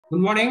Good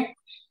morning.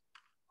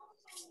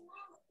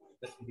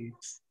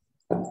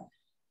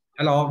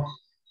 Hello.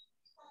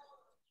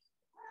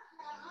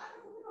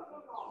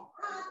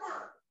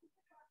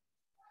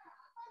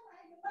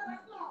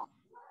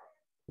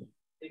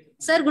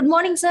 Sir, good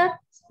morning, sir.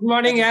 Good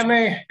morning. Am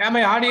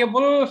I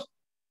audible?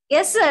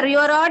 Yes, sir. You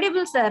are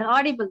audible, sir.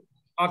 Audible.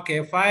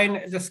 Okay,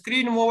 fine. The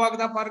screen move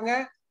agda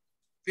parunga.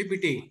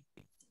 PPT.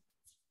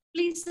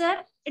 Please,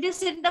 sir. It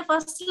is in the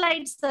first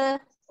slide, sir.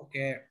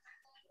 Okay.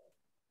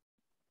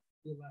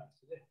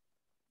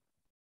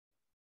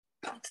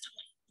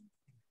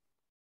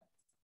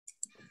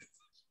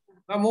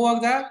 Move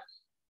agda?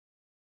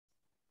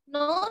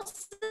 No,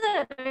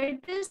 sir.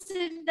 It is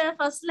in the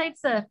first slide,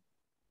 sir.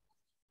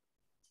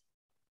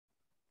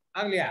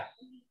 Aglia.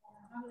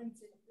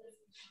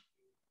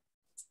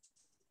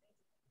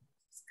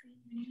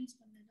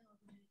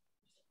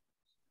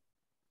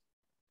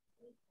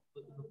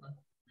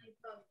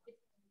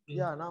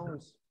 Yeah, now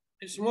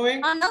it's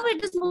moving. Now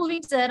it is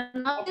moving, sir.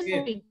 Now it is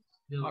moving.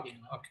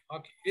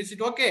 Okay. Is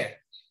it okay?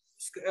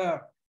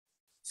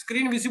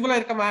 Screen visible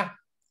irukama?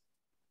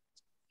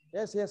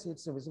 Yes,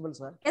 it's visible,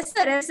 sir. Yes,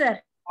 sir. Yes,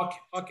 sir.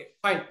 Okay,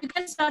 fine. You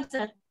can start,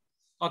 sir.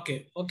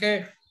 Okay.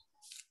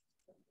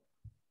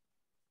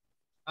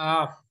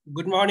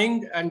 Good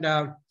morning, and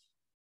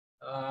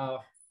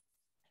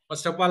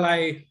first of all,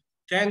 I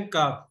thank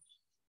the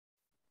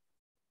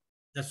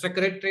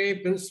secretary,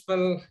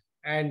 principal,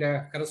 and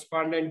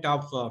correspondent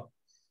of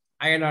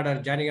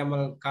INR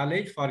Janigamal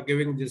College for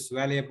giving this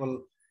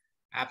valuable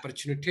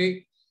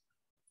opportunity.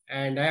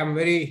 And I am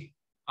very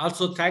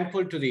also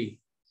thankful to the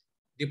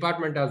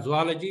Department of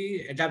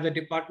Zoology, head of the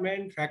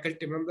department,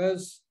 faculty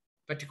members,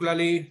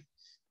 particularly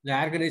the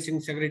organizing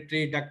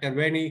secretary, Dr.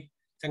 Veni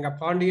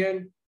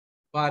Sangapondian,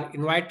 for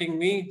inviting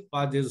me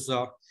for this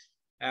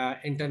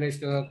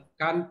international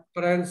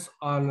conference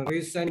on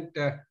recent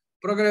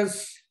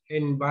progress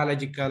in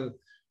biological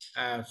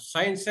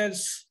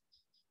sciences.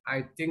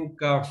 I think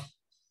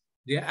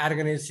the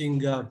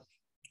organizing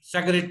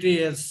secretary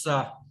has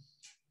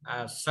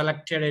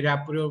selected an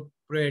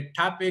appropriate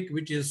topic,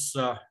 which is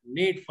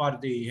need for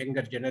the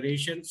younger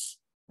generations.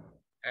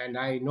 And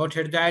I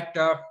noted that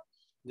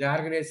the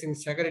organizing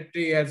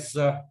secretary has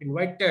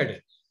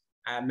invited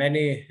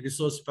many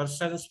resource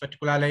persons,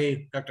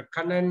 particularly Dr.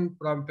 Kannan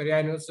from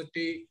Periyar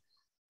University,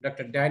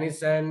 Dr.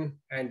 Danison,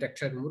 and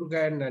Dr.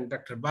 Murugan, and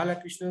Dr.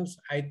 Balakrishnan.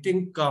 I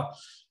think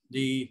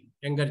the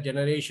younger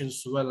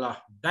generations will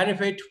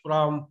benefit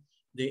from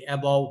the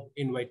above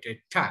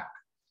invited talk.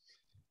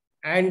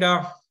 And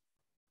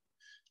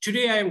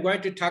today I am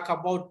going to talk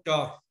about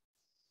a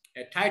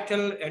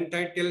title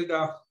entitled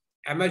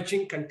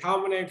Emerging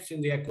Contaminants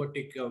in the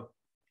Aquatic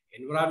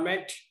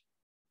Environment.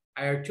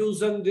 I have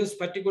chosen this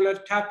particular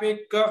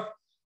topic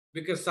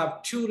because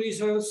of two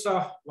reasons.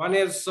 One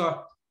is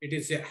it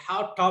is a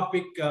hot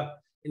topic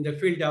in the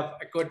field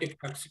of aquatic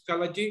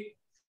toxicology.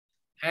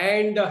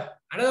 And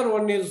another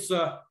one is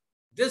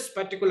this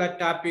particular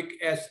topic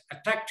has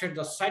attracted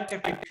the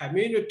scientific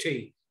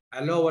community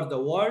all over the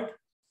world.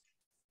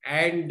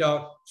 And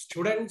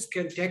students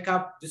can take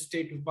up this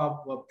type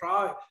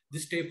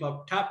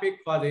of topic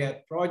for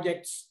their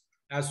projects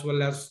as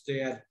well as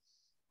their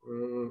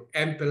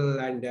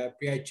MPhil and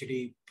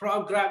PhD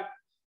program.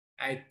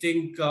 I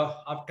think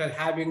after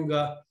having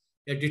a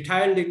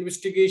detailed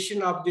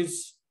investigation of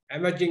these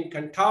emerging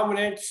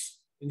contaminants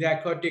in the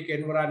aquatic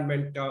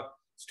environment,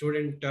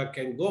 student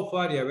can go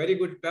for a very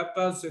good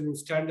papers in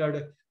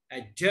standard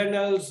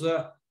journals.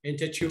 In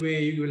such a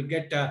way, you will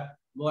get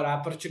more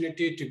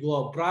opportunity to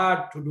go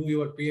abroad to do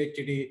your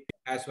PhD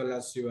as well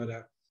as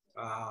your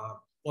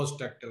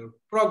postdoctoral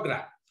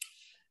program.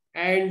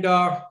 And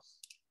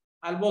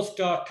almost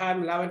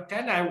time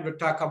 11:10, I'm going to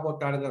talk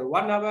about another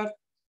 1 hour.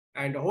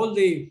 And all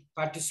the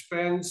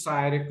participants,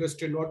 I request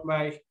to note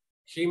my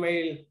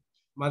email,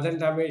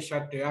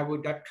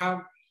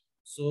 mathanramesh@yahoo.com.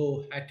 So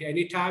at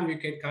any time, you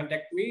can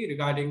contact me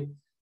regarding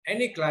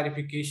any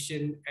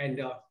clarification and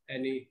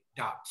any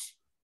doubts.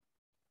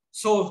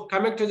 So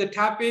coming to the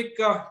topic,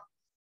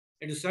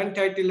 it is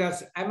entitled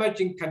as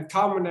Emerging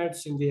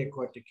Contaminants in the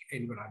Aquatic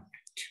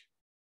Environment.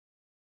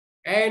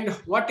 And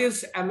what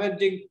is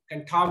emerging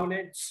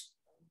contaminants?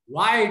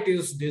 Why it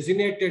is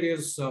designated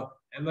as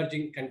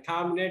emerging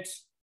contaminants?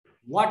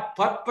 What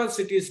purpose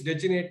it is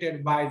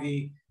designated by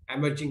the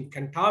emerging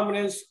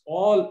contaminants?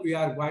 All we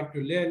are going to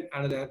learn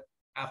another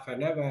half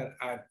an hour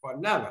and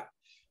 1 hour.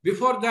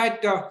 Before that,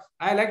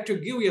 I like to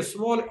give you a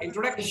small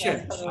introduction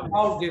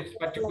about this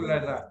particular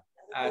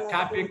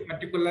topic.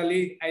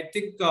 Particularly, I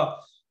think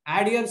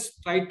audience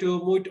try to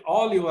mute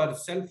all your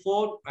cell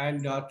phone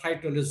and try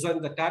to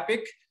listen the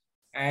topic.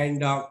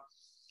 And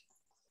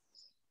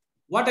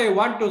what I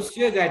want to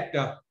say that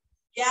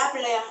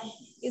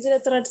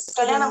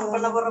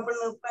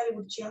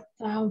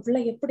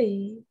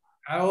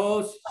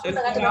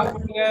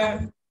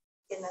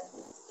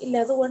இல்ல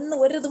அது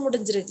ஒரு இது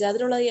முடிஞ்சிருக்கு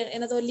அதுல உள்ள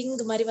என்னதோ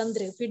link மாதிரி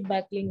வந்திருக்கு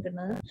ஃபீட்பேக்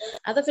லிங்க்னு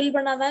அத ஃபில்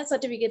பண்ணாதான்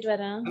சர்டிபிகேட்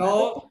வரும்.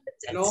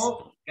 ஹலோ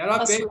யாரோ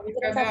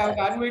பேசிட்டாங்க,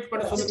 அவங்க அன்மியூட்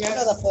பண்ண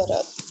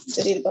சொல்லுங்க.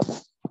 சரி பாப்பா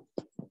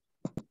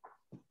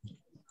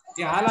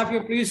Yeah, all of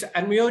you, please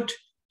unmute.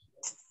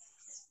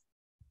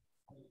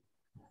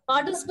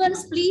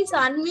 Participants, please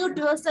unmute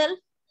yourself.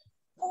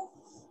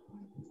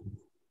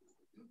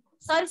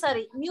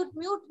 Sorry.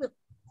 Mute.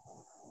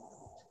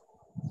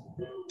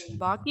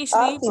 Baki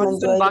Shri,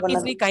 participant Baki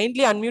Shri,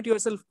 kindly unmute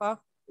yourself, pa.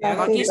 Yeah,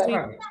 Baki Shri.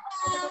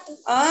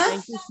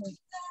 Ah?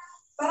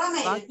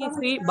 Thank you,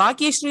 sir.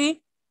 Baki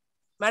Shri,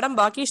 Madam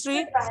Baki Shri.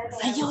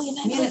 ஐயோ என்ன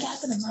இப்படி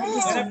கேட்கணும்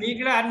Madam,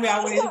 நீங்களே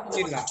அவங்க இது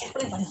பண்ணிடலாம்.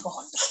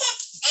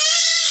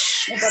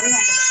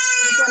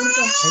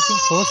 I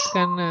think host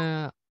can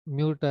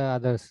mute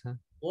others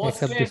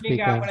except the நீங்க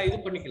speaker. அவங்கள இது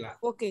பண்ணிக்கலாம்.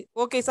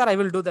 Okay, sir, I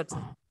will do that,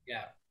 sir.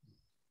 Yeah.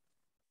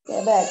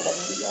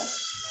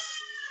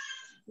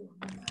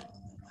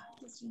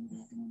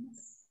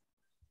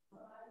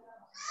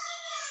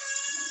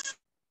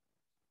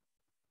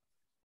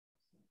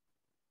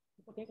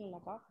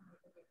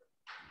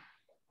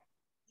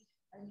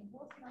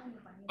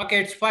 Okay,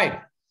 it's fine.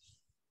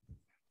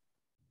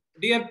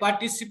 Dear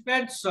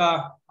participants,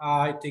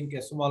 I think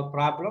a small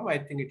problem. I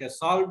think it is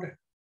solved.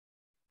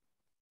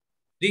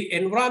 The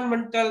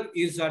environmental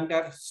is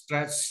under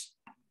stress,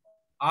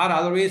 or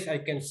otherwise I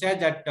can say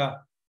that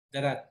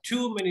there are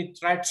too many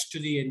threats to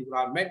the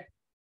environment,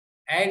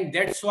 and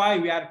that's why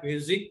we are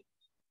facing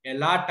a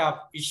lot of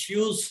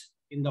issues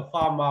in the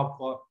form of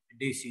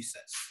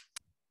diseases.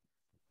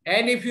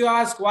 And if you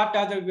ask what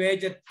are the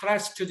major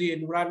threats to the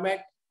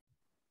environment,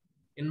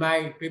 in my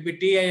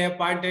PPT I have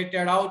pointed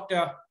out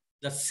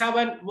the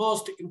 7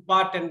 most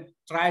important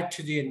threats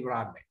to the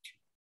environment.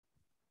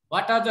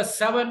 What are the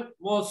 7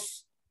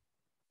 most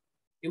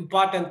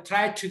important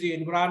threats to the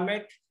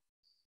environment,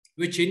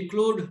 which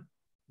include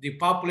the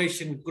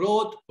population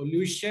growth,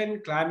 pollution,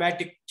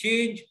 climatic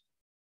change,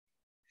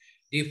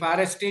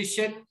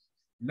 deforestation,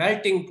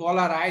 melting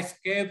polar ice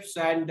caps,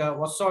 and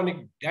ozonic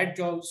dead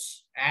zones.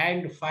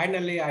 And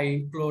finally, I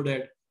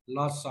included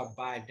loss of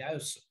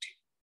biodiversity.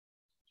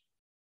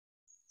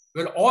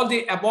 When all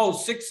the above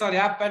 6 are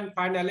happened,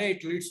 finally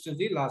it leads to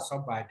the loss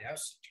of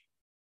biodiversity.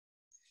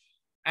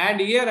 And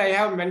here I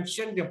have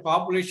mentioned the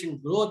population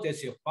growth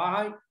as a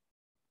point,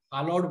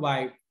 followed by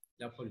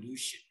the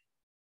pollution.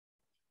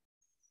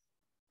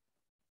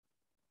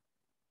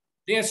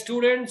 Dear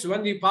students,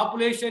 when the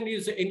population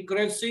is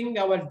increasing,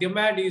 our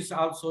demand is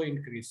also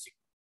increasing.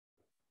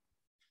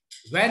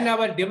 When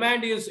our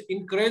demand is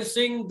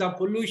increasing, the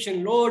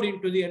pollution load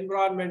into the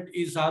environment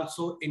is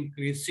also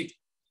increasing.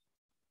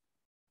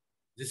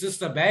 This is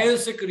the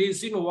basic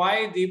reason why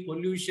the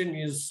pollution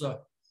is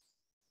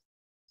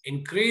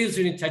increased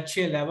in such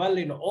a level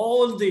in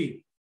all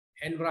the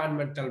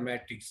environmental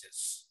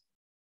matrices.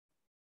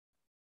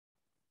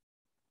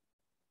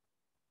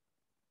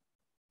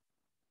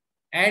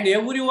 And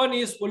everyone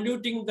is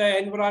polluting the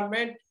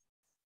environment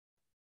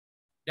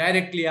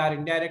directly or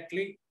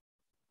indirectly,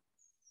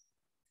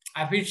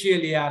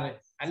 officially or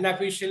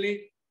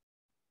unofficially,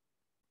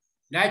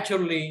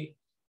 naturally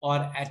or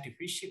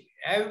artificially.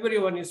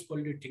 Everyone is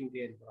polluting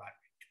the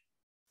environment.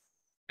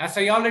 As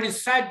I already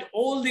said,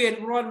 all the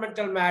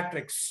environmental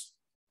matrix,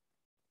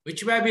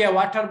 which may be a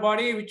water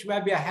body, which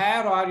may be a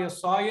air or a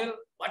soil,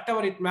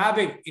 whatever it may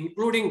be,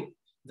 including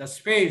the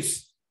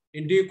space,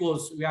 in due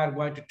course, we are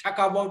going to talk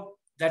about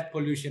that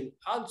pollution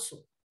also.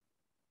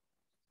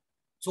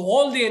 So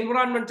all the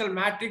environmental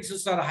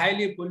matrices are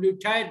highly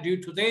polluted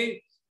due to the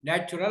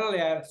natural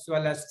as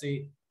well as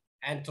the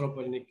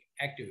anthropogenic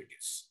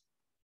activities.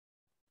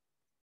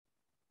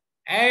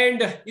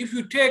 And if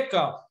you take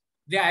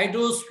the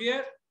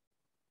hydrosphere,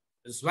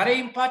 it's very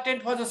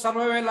important for the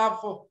survival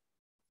of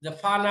the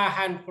fauna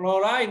and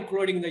flora,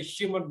 including the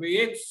human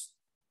beings.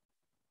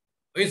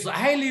 It's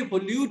highly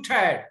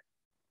polluted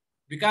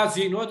because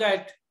you know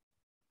that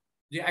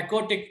the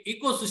aquatic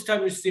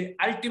ecosystem is the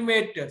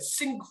ultimate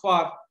sink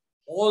for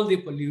all the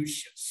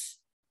pollutions.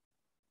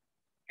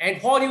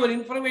 And for your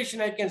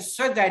information, I can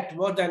say that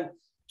more than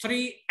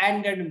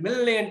 300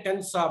 million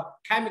tons of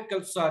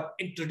chemicals are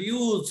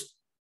introduced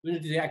into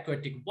the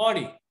aquatic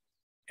body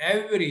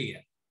every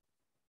year.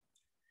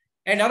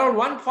 And around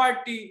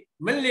 140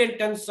 million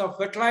tons of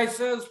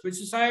fertilizers,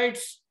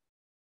 pesticides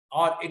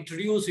are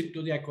introduced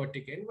into the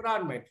aquatic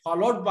environment,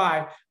 followed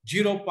by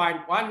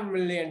 0.1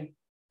 million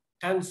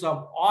tons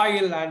of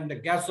oil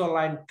and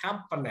gasoline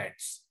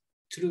components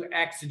through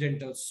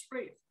accidental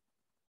spray.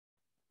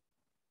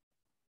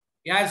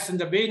 Yes, in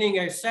the beginning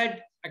I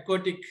said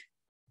aquatic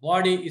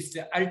body is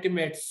the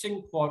ultimate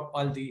sink for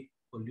all the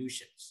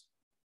pollutions.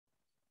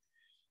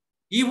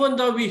 Even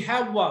though we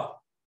have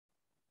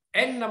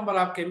n number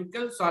of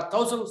chemicals or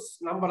thousands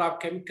number of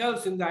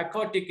chemicals in the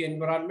aquatic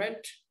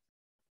environment,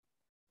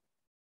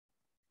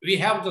 we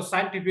have the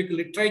scientific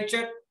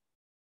literature,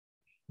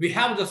 we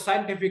have the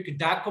scientific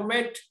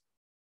document,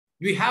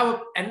 we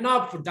have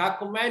enough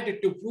document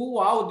to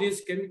prove how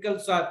these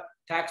chemicals are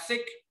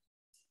toxic.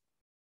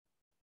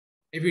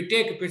 If you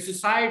take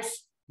pesticides,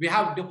 we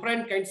have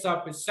different kinds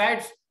of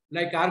pesticides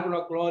like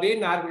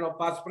organochlorine,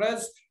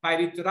 organophosphorus,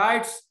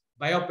 pyrethroids,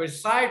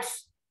 biopesticides,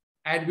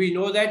 and we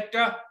know that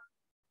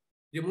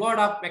the mode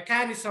of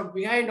mechanism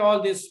behind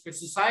all these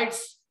pesticides.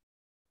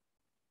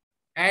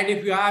 And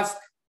if you ask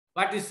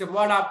what is the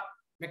mode of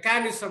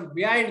mechanism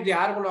behind the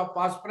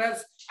organophosphorus.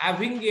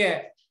 Having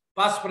a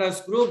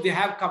phosphorus group, they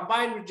have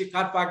combined with the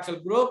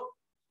carboxyl group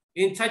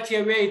in such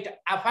a way it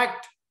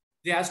affects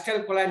the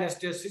acetylcholine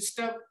ester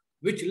system,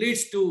 which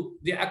leads to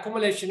the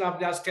accumulation of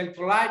the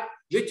acetylcholine,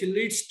 which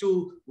leads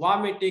to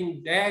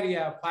vomiting,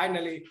 diarrhea,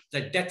 finally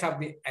the death of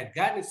the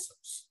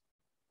organisms.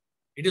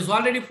 It is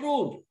already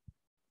proved.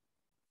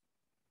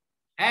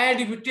 And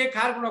if you take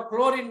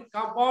carbonochlorine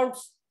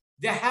compounds,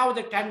 they have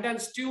the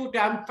tendency to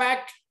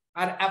impact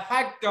or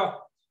affect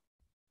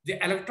the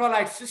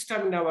electrolyte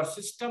system in our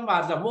system,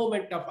 or the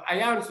movement of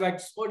ions like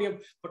sodium,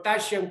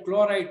 potassium,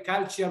 chloride,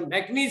 calcium,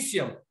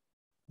 magnesium.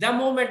 The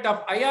movement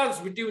of ions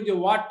between the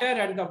water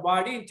and the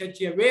body in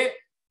such a way,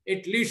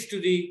 it leads to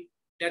the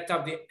death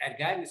of the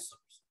organisms.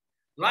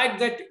 Like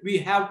that, we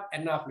have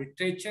enough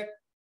literature,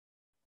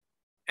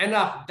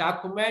 enough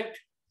document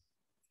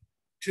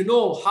to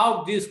know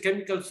how these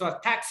chemicals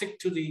are toxic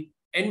to the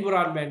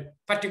environment,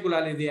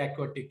 particularly the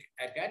aquatic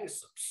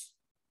organisms.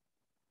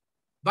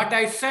 But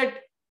I said,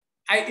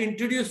 I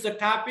introduced the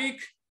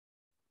topic,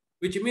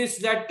 which means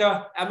that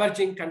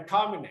emerging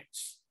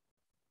contaminants.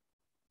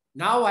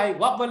 Now I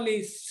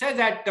openly say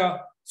that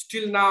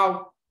still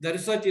now the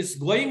research is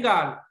going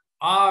on,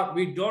 or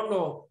we don't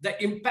know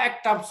the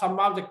impact of some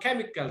of the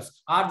chemicals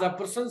or the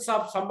presence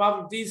of some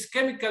of these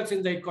chemicals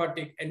in the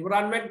aquatic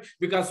environment,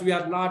 because we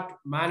are not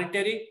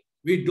monitoring.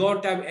 We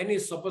don't have any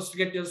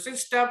sophisticated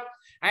system,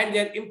 and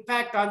their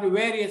impact on the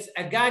various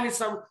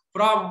organisms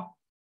from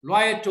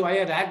lower to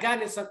higher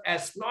organism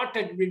has not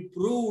yet been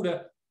proved,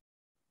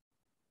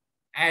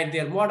 and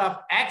their mode of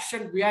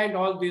action behind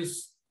all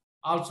this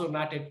also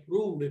not yet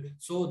proved.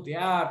 So we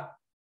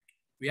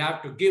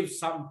have to give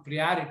some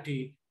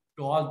priority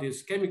to all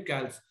these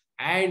chemicals,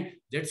 and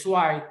that's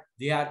why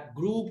they are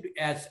grouped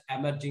as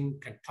emerging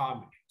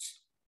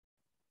contaminants.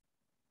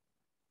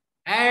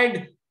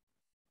 And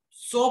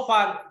so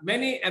far,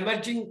 many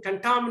emerging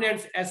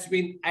contaminants has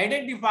been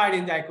identified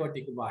in the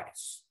aquatic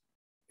bodies.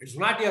 It's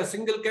not a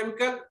single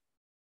chemical.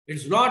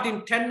 It's not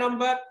in 10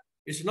 number.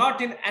 It's not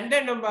in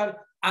 100 number.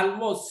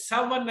 Almost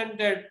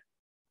 700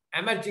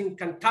 emerging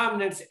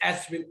contaminants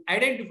has been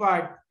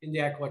identified in the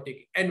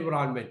aquatic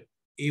environment.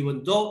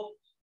 Even though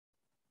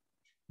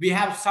we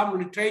have some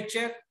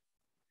literature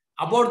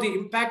about the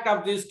impact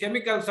of these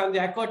chemicals on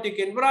the aquatic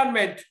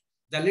environment,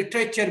 the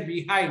literature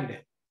behind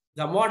it,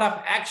 the mode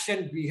of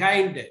action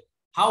behind it,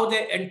 how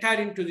they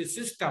enter into the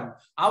system,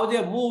 how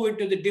they move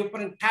into the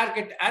different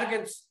target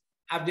organs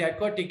of the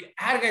aquatic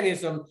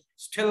organism,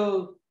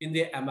 still in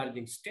the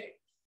emerging state.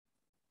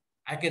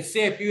 I can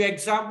say a few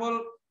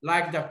examples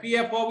like the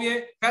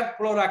PFOA,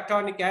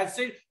 perfluoroctanic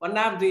acid, one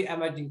of the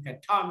emerging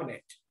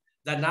contaminant.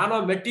 The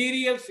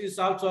nanomaterials is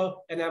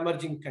also an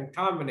emerging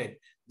contaminant.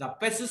 The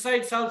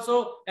pesticides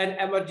also an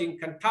emerging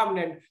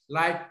contaminant,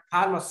 like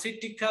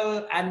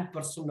pharmaceutical and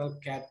personal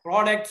care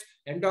products,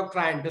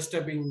 endocrine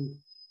disturbing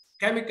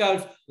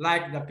chemicals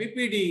like the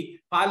PPD,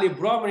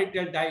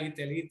 polybromomethyl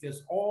diethyl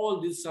ethers. All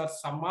these are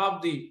some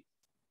of the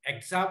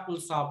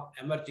examples of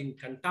emerging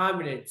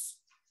contaminants.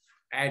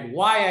 And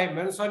why I'm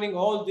mentioning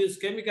all these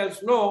chemicals?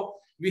 No,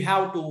 we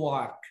have to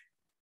work.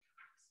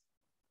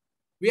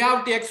 We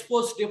have to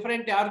expose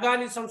different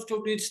organisms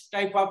to this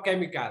type of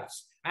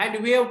chemicals.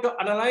 And we have to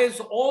analyze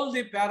all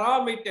the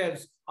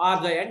parameters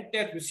or the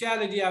entire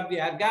physiology of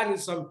the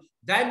organism.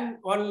 Then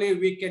only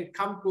we can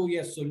come to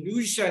a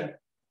solution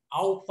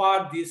how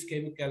far this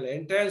chemical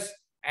enters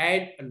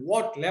and at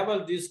what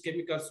level these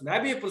chemicals may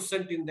be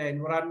present in the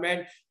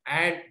environment,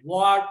 and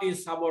what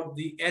is about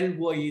the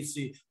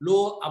LOEC,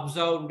 low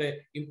observed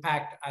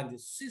impact on the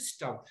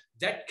system.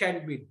 That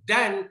can be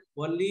done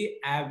only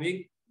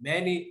having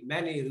many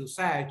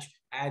research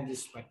and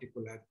this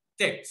particular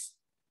things.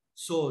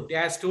 So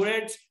dear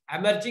students,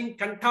 emerging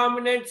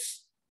contaminants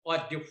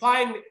are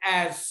defined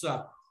as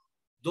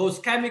those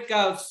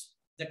chemicals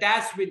that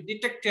has been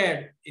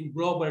detected in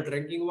global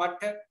drinking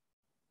water,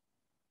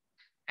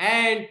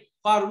 and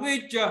for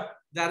which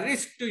the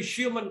risk to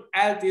human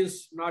health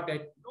is not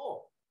yet known.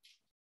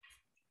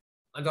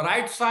 On the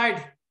right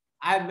side,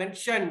 I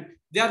mentioned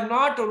they are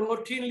not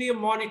routinely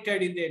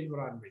monitored in the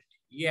environment.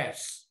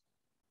 Yes.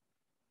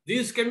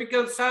 These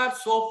chemicals are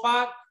so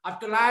far,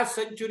 after last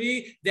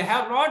century, they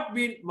have not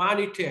been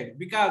monitored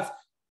because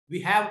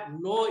we have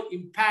no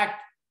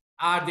impact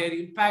or their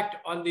impact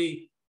on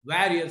the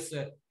various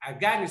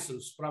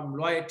organisms from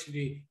lower to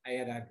the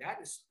higher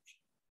organisms.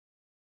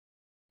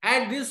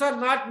 And these are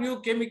not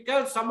new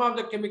chemicals. Some of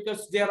the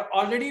chemicals, they are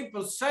already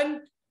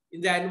present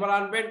in the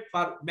environment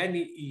for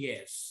many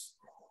years.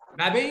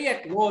 Maybe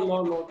at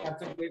low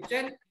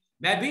concentration,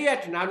 maybe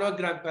at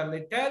nanogram per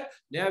liter,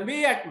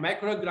 maybe at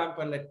microgram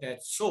per liter.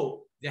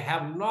 So they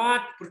have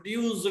not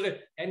produced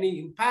any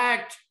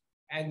impact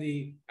on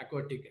the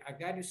aquatic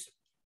organism.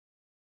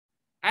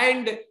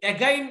 And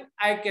again,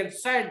 I can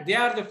say they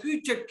are the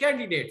future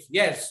candidates.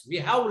 Yes, we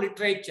have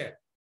literature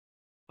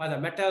for the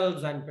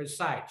metals and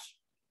pesticides.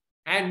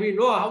 And we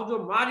know how to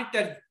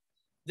monitor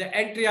the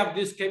entry of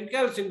these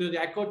chemicals into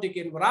the aquatic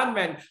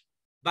environment,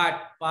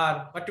 but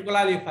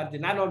particularly for the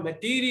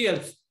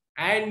nanomaterials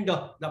and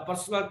the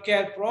personal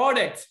care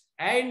products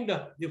and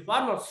the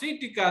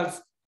pharmaceuticals,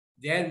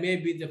 there may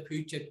be the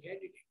future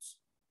candidates.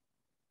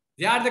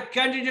 They are the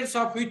candidates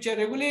of future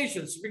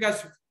regulations,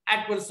 because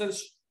at present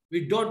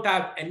we don't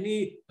have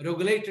any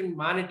regulatory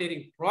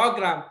monitoring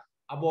program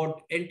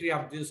about entry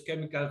of these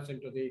chemicals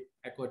into the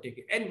aquatic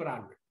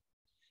environment.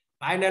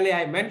 Finally,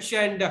 I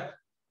mentioned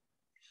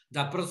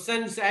the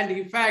presence and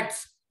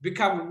effects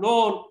become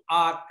known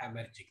or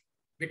emerging.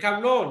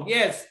 Become known,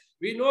 yes,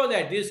 we know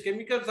that these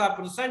chemicals are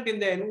present in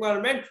the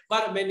environment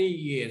for many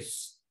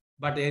years,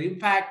 but their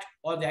impact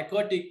on the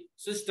aquatic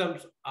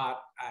systems are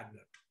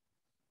unknown.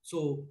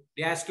 So,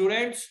 dear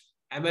students,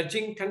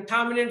 emerging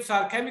contaminants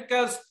are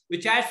chemicals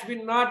which has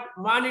been not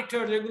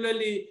monitored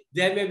regularly.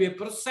 They may be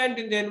present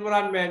in the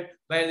environment,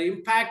 but the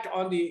impact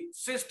on the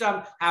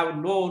system have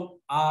known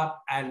or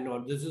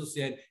unknown. This is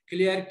a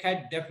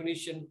clear-cut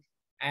definition,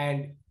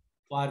 and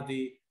for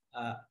the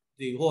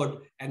word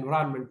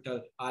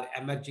environmental or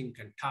emerging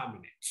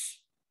contaminants.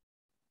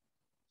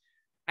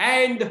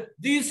 And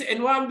these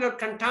environmental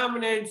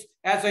contaminants,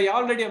 as I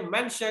already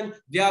mentioned,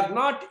 they are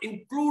not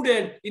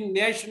included in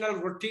national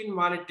routine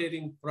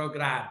monitoring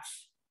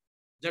programs.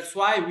 That's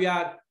why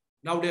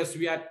nowadays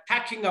we are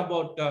talking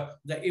about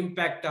the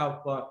impact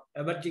of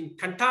emerging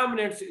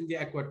contaminants in the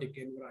aquatic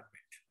environment.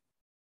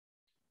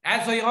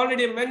 As I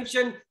already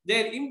mentioned,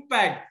 their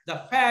impact,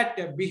 the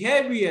fat,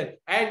 behavior,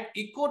 and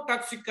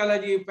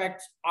ecotoxicology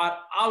effects are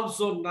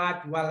also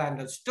not well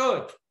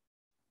understood.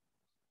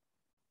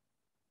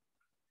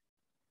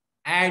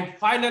 And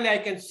finally, I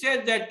can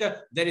say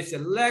that there is a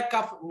lack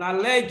of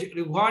knowledge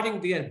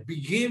regarding their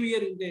behavior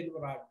in the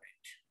environment.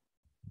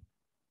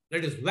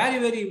 That is very,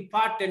 very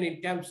important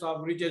in terms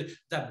of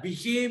the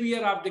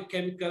behavior of the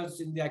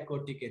chemicals in the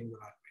aquatic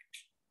environment.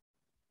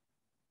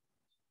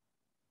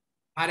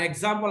 For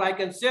example, I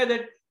can say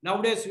that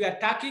nowadays we are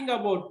talking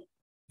about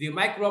the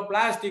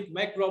microplastic,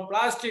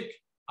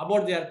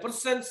 about their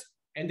presence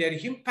and their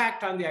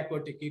impact on the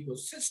aquatic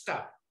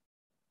ecosystem.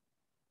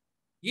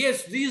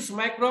 Yes, these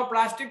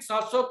microplastics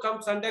also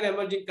comes under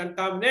emerging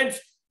contaminants.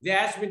 They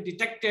has been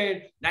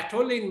detected not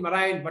only in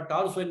marine, but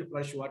also in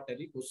freshwater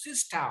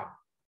ecosystem.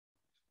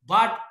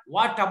 But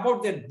what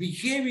about their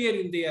behavior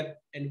in their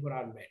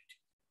environment?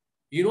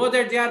 You know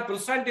that they are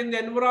present in the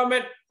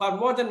environment for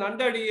more than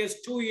 100 years,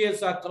 2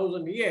 years, or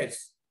 1,000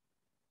 years.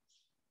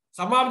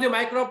 Some of the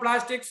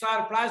microplastics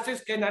or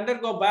plastics can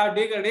undergo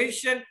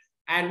biodegradation,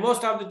 and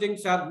most of the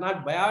things are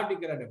not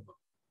biodegradable.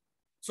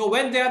 So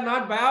when they are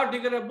not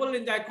biodegradable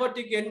in the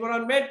aquatic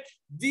environment,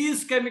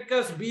 these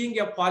chemicals being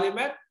a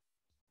polymer,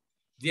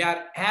 they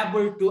are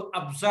able to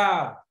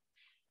absorb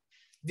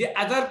the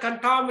other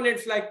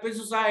contaminants like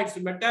pesticides,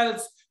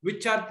 metals,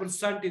 which are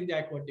present in the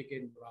aquatic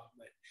environment.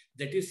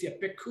 That is a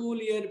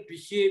peculiar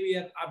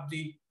behavior of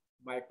the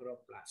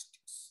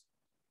microplastics.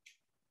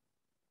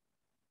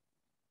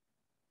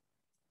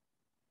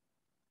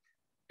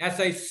 As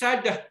I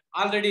said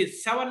already,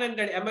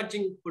 700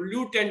 emerging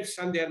pollutants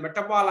and their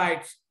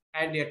metabolites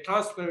and their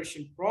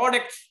transformation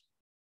products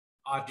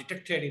are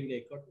detected in the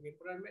aquatic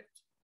environment.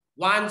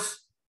 Once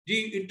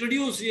we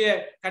introduce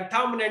a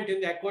contaminant in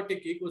the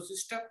aquatic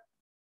ecosystem,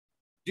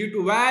 due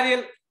to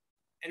various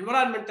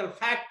environmental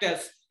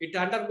factors, it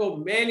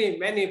undergoes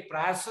many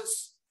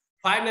processes.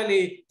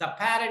 Finally, the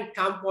parent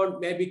compound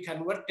may be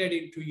converted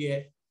into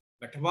a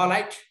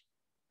metabolite,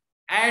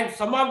 and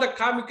some of the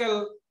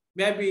chemical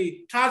may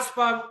be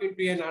transformed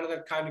into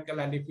another chemical.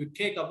 And if you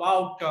take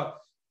about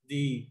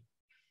the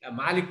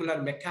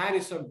molecular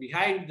mechanism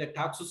behind the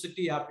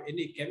toxicity of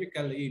any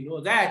chemical, you know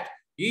that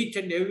each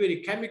and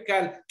every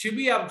chemical to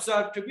be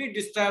observed, to be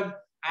disturbed,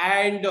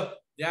 and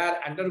they are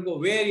undergo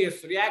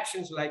various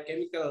reactions like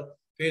chemical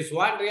phase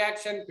 1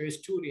 reaction,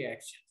 phase 2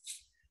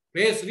 reactions.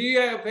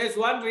 Phase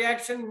 1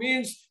 reaction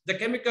means the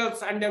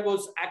chemicals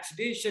undergoes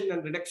oxidation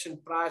and reduction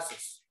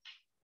process.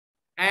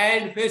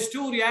 And phase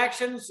 2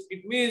 reactions,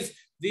 it means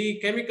the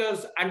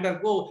chemicals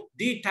undergo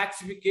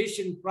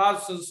detoxification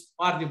process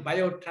or the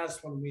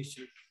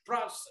biotransformation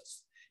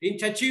process. In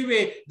such a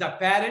way, the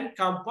parent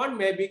compound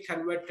may be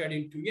converted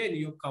into a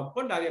new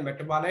compound or a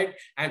metabolite,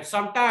 and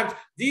sometimes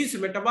this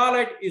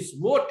metabolite is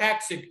more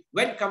toxic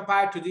when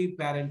compared to the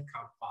parent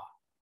compound.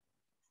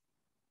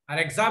 An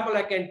example,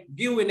 I can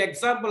give an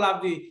example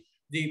of the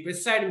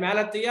pesticide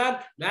malathion.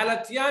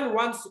 Malathion,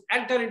 once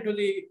enter into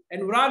the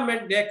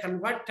environment, they are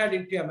converted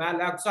into a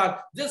maloxide.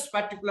 This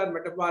particular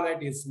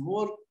metabolite is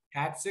more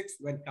toxic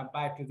when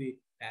compared to the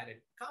parent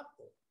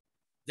compound.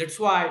 That's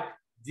why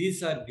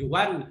these are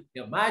given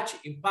a much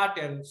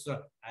importance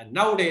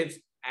nowadays.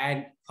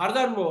 And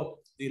furthermore,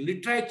 the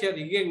literature,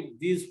 again,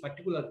 these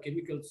particular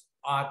chemicals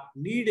are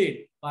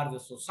needed for the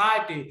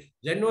society.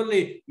 Then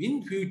only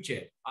in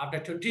future, after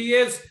 20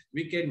 years,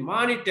 we can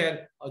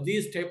monitor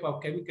these type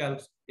of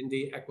chemicals in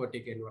the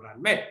aquatic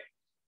environment.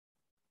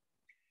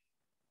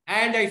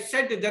 And I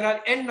said that there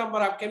are n number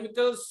of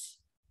chemicals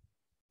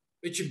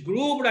which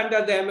grouped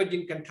under the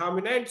emerging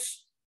contaminants.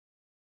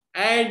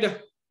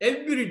 And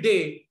every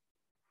day,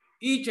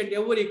 each and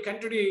every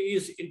country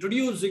is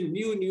introducing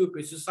new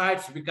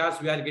pesticides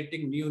because we are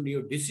getting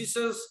new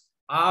diseases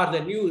or the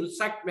new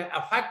insect may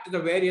affect the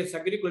various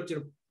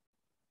agricultural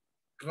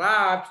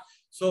crops.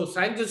 So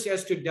scientists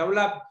has to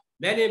develop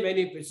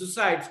many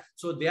pesticides.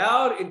 So they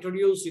are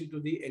introduced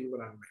into the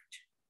environment.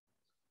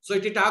 So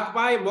it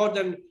occupies more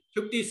than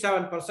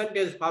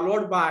 57%,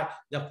 followed by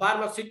the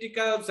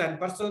pharmaceuticals and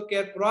personal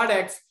care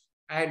products,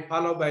 and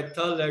followed by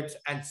phthalates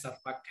and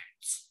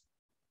surfactants.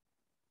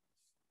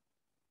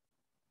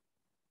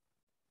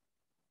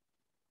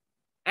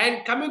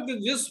 And coming to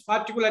this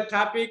particular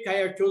topic, I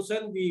have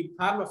chosen the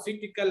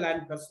pharmaceutical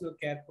and personal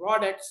care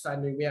products.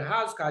 And you may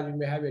ask, or you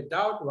may have a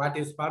doubt, what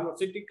is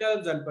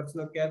pharmaceuticals and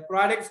personal care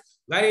products?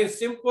 Very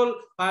simple.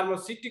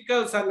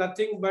 Pharmaceuticals are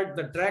nothing but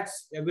the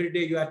drugs every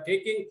day you are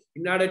taking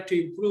in order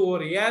to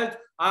improve your health,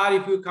 or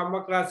if you come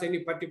across any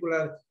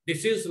particular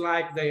disease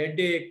like the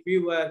headache,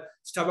 fever,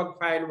 stomach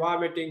pain,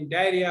 vomiting,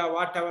 diarrhea,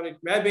 whatever it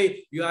may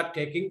be, you are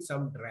taking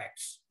some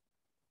drugs.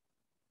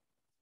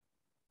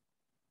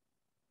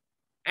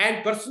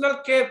 And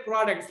personal care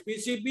products,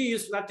 PCP,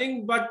 is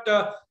nothing but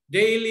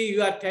daily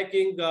you are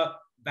taking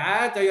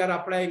bath, you are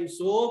applying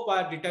soap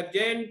or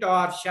detergent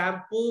or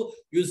shampoo,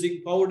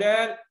 using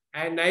powder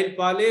and nail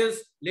polish,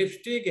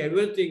 lipstick,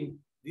 everything.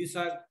 These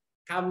are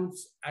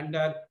comes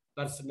under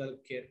personal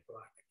care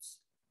products.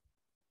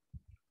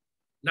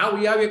 Now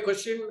we have a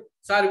question,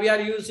 sir, we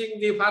are using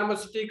the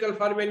pharmaceutical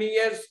for many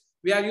years.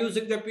 We are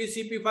using the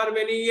PCP for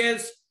many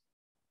years.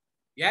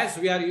 Yes,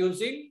 we are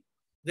using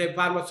the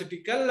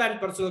pharmaceutical and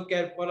personal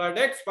care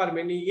products for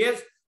many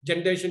years,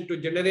 generation to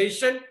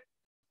generation.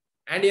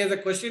 And here's a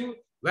question,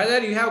 whether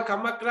you have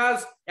come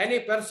across any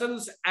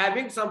persons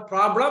having some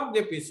problem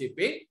with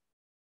PCP,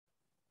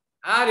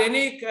 or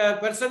any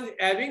person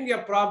having a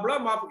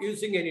problem of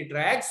using any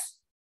drugs.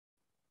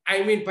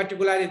 I mean,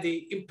 particularly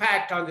the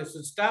impact on the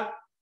system,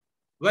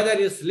 whether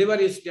his liver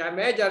is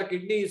damaged or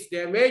kidney is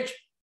damaged,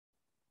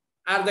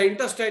 or the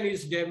intestine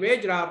is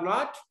damaged or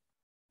not.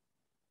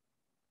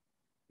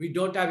 We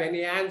don't have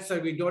any answer.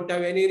 We don't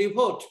have any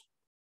report.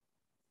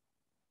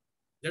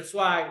 That's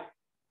why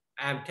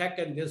I am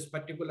taking this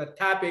particular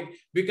topic,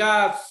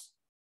 because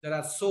there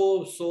are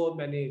so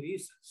many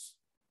reasons.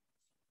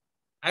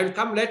 I will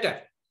come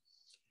later.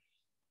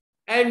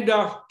 And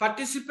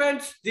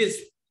participants,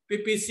 this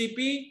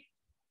PPCP,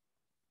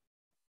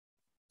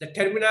 the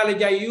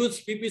terminology I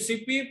use,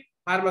 PPCP,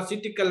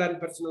 pharmaceutical and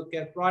personal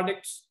care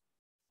products,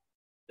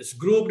 is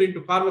grouped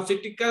into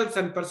pharmaceuticals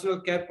and personal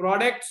care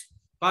products.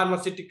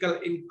 Pharmaceutical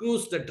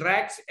includes the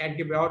drugs,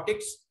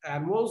 antibiotics,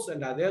 hormones,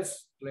 and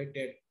others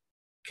related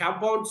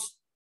compounds.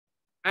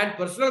 And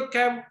personal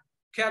care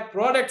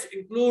products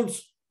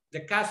includes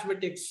the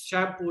cosmetics,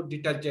 shampoo,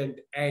 detergent,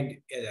 and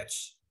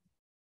others.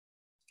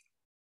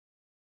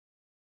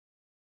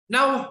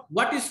 Now,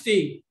 what is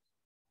the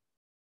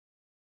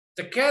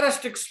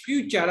characteristics,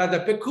 feature, or the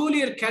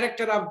peculiar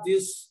character of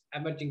these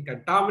emerging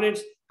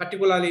contaminants,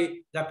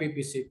 particularly the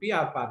PPCP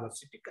or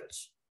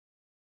pharmaceuticals?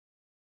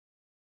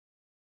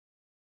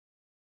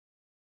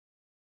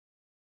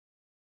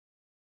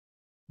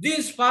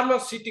 These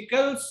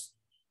pharmaceuticals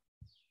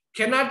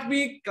cannot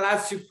be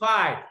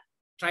classified.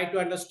 Try to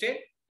understand.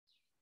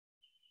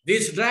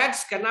 These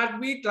drugs cannot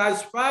be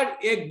classified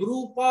a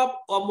group of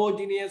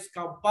homogeneous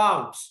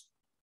compounds.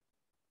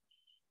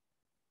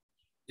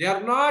 They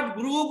are not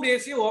grouped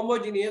as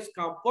homogeneous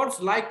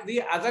compounds like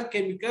the other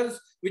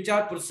chemicals which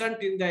are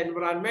present in the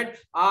environment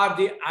or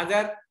the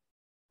other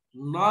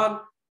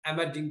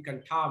non-emerging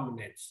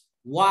contaminants.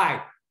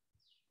 Why?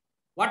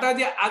 What are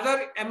the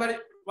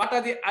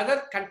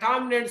other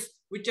contaminants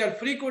which are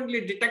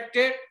frequently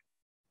detected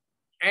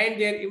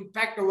and their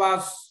impact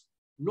was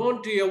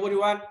known to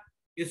everyone?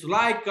 Is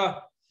like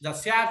the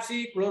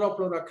CFC,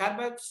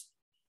 chlorofluorocarbons,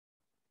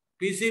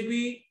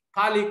 PCB,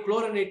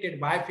 polychlorinated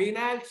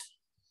biphenyls,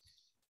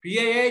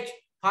 PAH,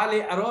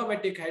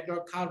 polyaromatic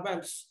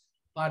hydrocarbons.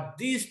 For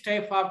these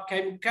type of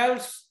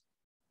chemicals,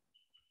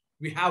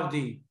 we have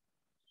the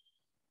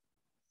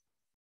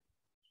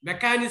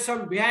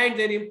mechanism behind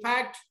their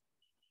impact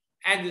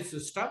and the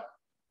system.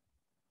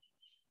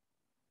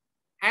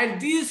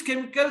 And these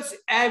chemicals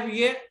have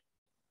a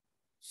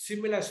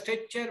similar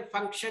structure,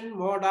 function,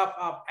 mode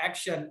of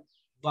action,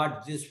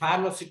 but this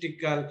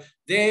pharmaceutical,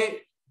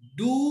 they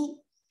do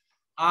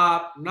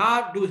or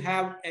not do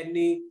have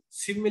any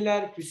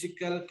similar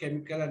physical,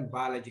 chemical, and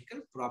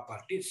biological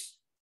properties.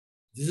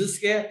 This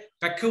is a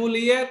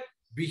peculiar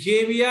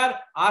behavior,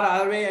 or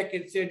other way I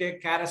can say the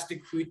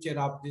characteristic feature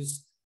of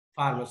these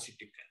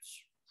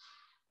pharmaceuticals.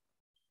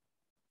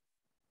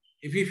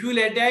 If you feel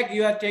headache,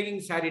 you are taking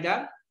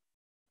Saridal.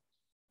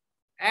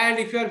 And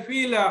if you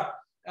feel,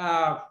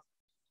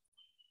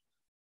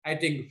 I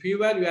think,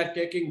 fever, you are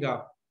taking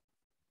the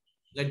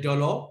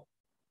Dolo.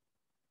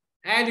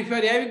 And if you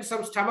are having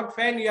some stomach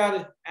pain, you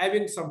are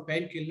having some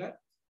painkiller.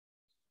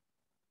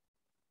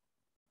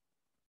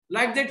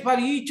 Like that, for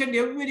each and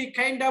every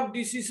kind of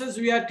diseases,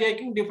 we are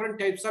taking different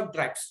types of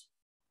drugs.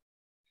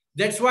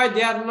 That's why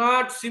they are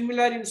not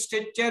similar in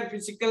structure,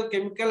 physical,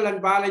 chemical,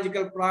 and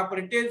biological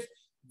properties.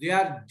 They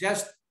are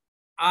just,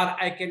 or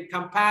I can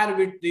compare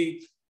with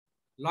the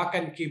lock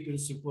and key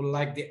principle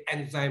like the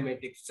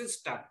enzymatic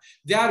system.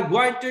 They are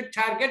going to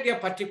target a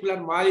particular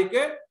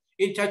molecule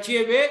in such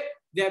a way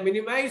they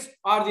minimize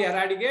or they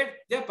eradicate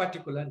their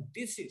particular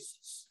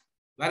diseases.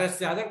 Whereas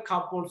the other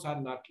compounds are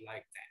not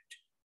like that.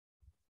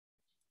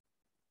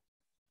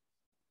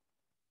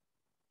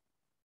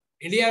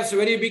 India is a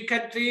very big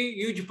country,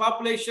 huge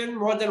population,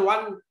 more than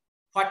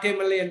 140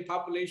 million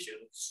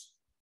populations.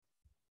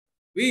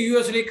 We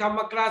usually come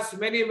across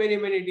many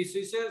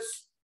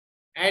diseases.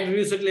 And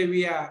recently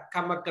we have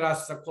come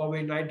across the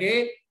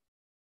COVID-19.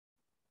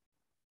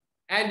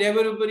 And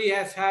everybody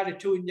has had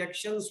 2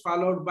 injections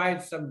followed by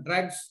some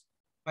drugs,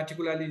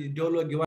 particularly the dolo given